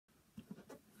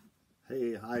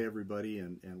Hey, hi everybody,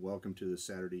 and welcome to the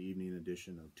Saturday evening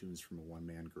edition of Tunes from a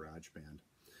One-Man Garage Band.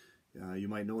 You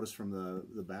might notice from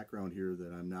the background here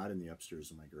that I'm not in the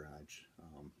upstairs of my garage.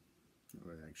 I'm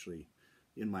actually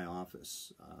in my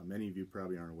office. Many of you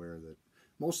probably aren't aware that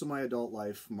most of my adult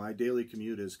life, my daily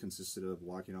commute has consisted of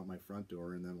walking out my front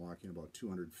door and then walking about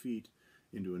 200 feet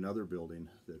into another building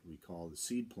that we call the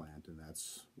seed plant, and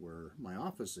that's where my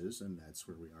office is, and that's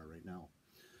where we are right now.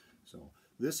 So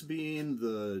this being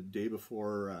the day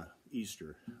before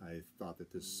Easter, I thought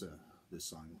that this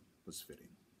song was fitting.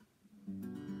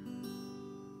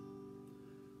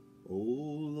 Oh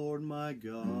Lord my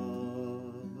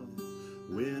God,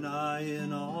 when I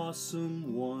in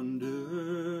awesome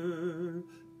wonder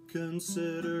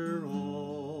consider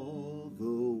all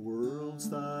the worlds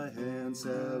thy hands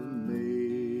have made,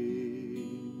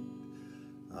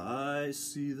 I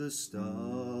see the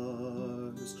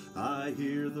stars, I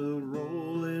hear the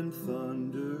rolling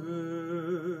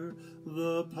thunder,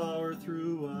 the power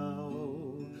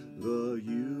throughout the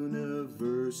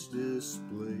universe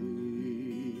displayed.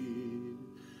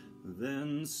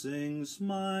 Then sings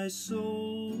my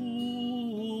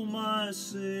soul, my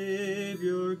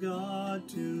Savior God,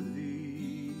 to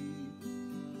thee.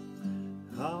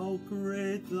 How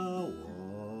great thou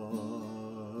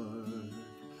art,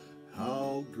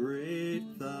 how great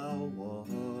thou art.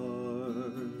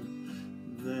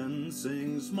 Then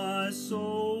sings my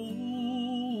soul,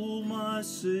 my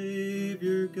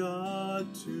Savior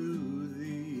God, to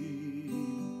thee.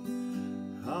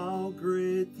 How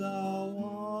great thou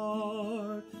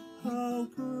art, how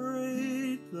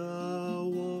great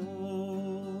thou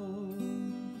art.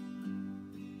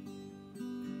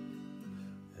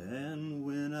 And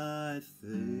when I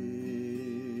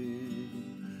think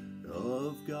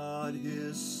of God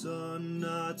his Son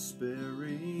not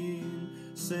sparing,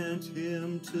 sent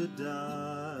him to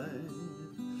die,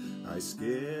 I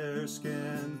scarce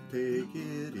can take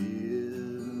it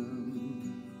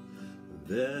in,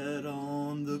 that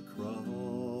on the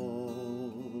cross,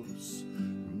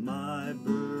 my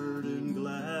burden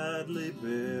gladly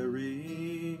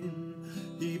bearing,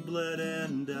 he bled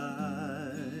and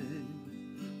died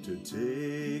to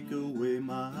take away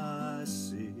my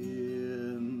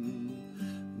sin.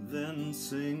 Then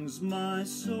sings my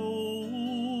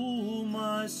soul,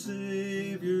 my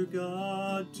Savior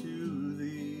God, to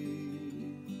thee.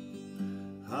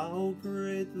 How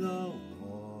great thou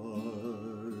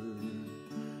art,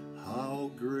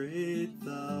 how great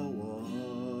thou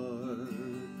art.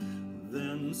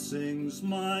 Then sings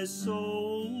my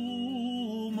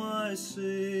soul, my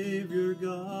Savior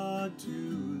God,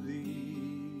 to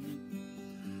thee.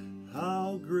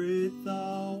 How great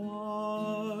thou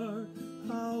art,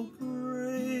 how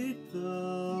great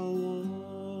thou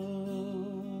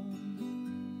art.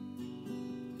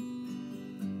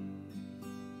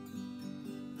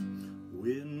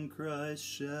 When Christ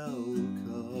shall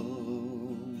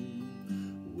come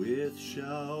with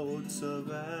shouts of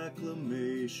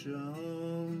acclamation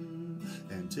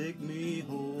and take me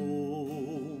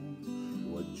home,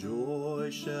 what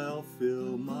joy shall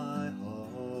fill my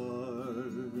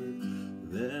heart.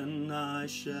 Then I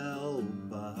shall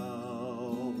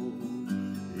bow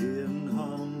in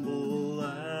humble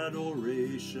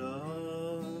adoration,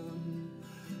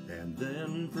 and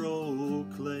then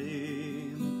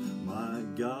proclaim, my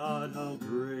God, how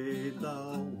great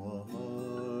thou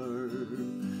art.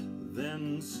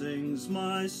 Then sings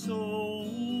my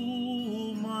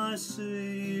soul, my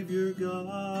Savior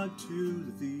God,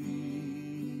 to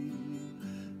thee.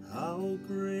 How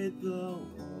great thou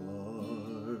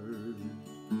art,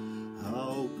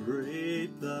 how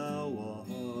great thou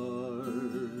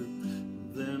art.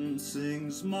 Then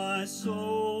sings my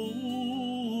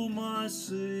soul, my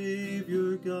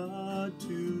Savior God,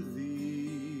 to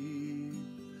thee.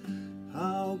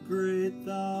 How great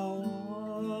thou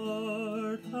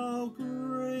art, how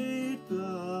great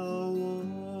thou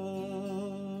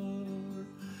art.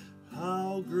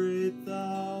 How great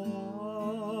thou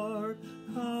art,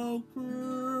 how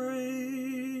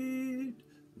great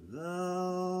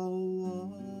thou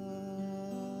art.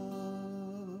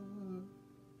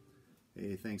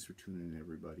 Hey, thanks for tuning in,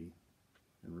 everybody.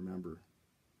 And remember,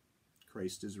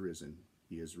 Christ is risen.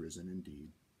 He is risen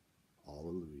indeed.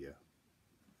 Hallelujah.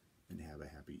 And have a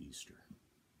happy Easter.